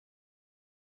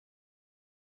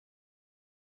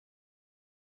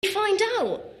Find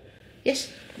out?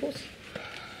 Yes, of course.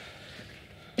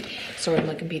 Sorry,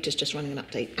 my computer's just running an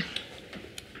update.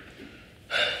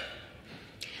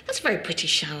 That's a very pretty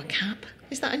shower cap.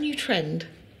 Is that a new trend?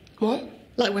 What?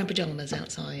 Like wearing pyjamas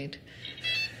outside.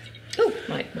 Oh,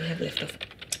 right, we have lift off.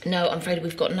 No, I'm afraid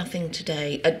we've got nothing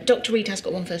today. Dr. Reed has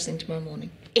got one first thing tomorrow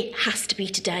morning. It has to be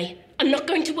today. I'm not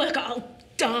going to work. I'll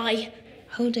die.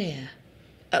 Oh, dear.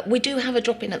 We do have a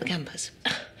drop-in at the campus.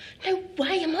 No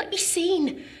way, I might be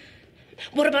seen.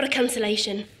 What about a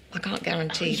cancellation? I can't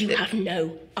guarantee You have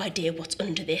no idea what's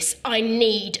under this. I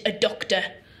need a doctor.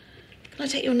 Can I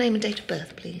take your name and date of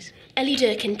birth, please? Ellie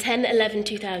Durkin,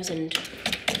 10/11/2000.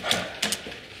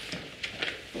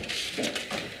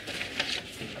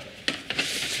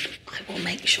 I will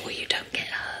make sure you don't get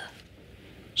her.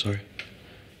 Sorry?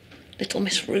 Little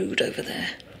Miss Rude over there.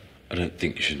 I don't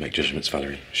think you should make judgments,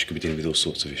 Valerie. She could be dealing with all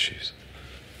sorts of issues.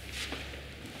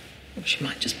 Well, she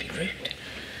might just be rude.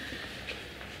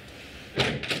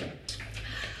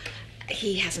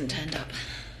 He hasn't turned up.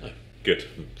 Oh, good.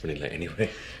 I'm running late anyway.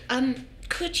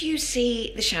 Could you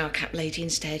see the shower cap lady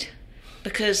instead?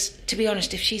 Because, to be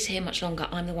honest, if she's here much longer,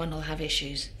 I'm the one who'll have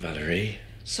issues. Valerie?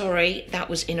 Sorry, that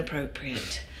was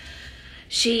inappropriate.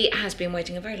 She has been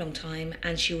waiting a very long time,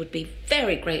 and she would be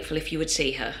very grateful if you would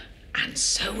see her. And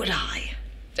so would I.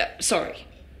 Sorry.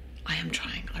 I am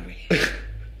trying, I really am.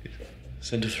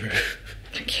 Send her through.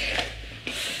 Thank you.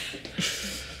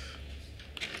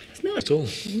 It's not at all.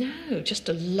 No, just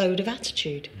a load of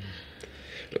attitude.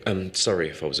 Look, I'm sorry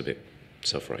if I was a bit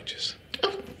self-righteous.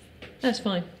 Oh, that's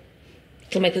fine.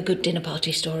 It'll make a good dinner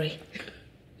party story.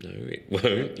 No, it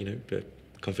won't, but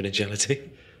confidentiality.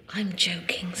 I'm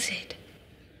joking, Sid.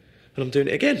 And I'm doing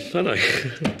it again, aren't I?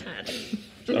 Dad.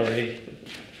 Sorry.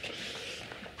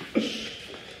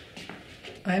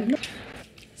 I'm not.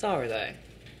 Sorry, though.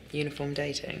 Uniform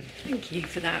dating. Thank you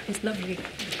for that. It's lovely.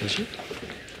 Is she?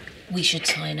 We should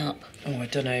sign up. Oh, I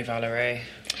don't know, Valerie.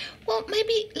 Well,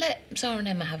 maybe let Zara and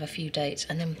Emma have a few dates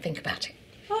and then think about it.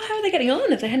 Well, how are they getting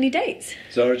on? Have they had any dates?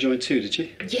 Zara joined too, did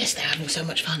she? Yes, they're having so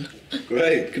much fun.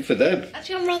 Great, good for them.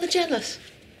 Actually, I'm rather jealous.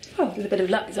 Oh, with a bit of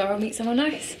luck, Zara will meet someone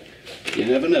nice. You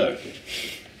never know.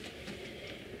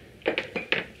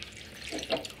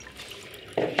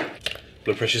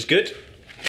 Blood pressure's good.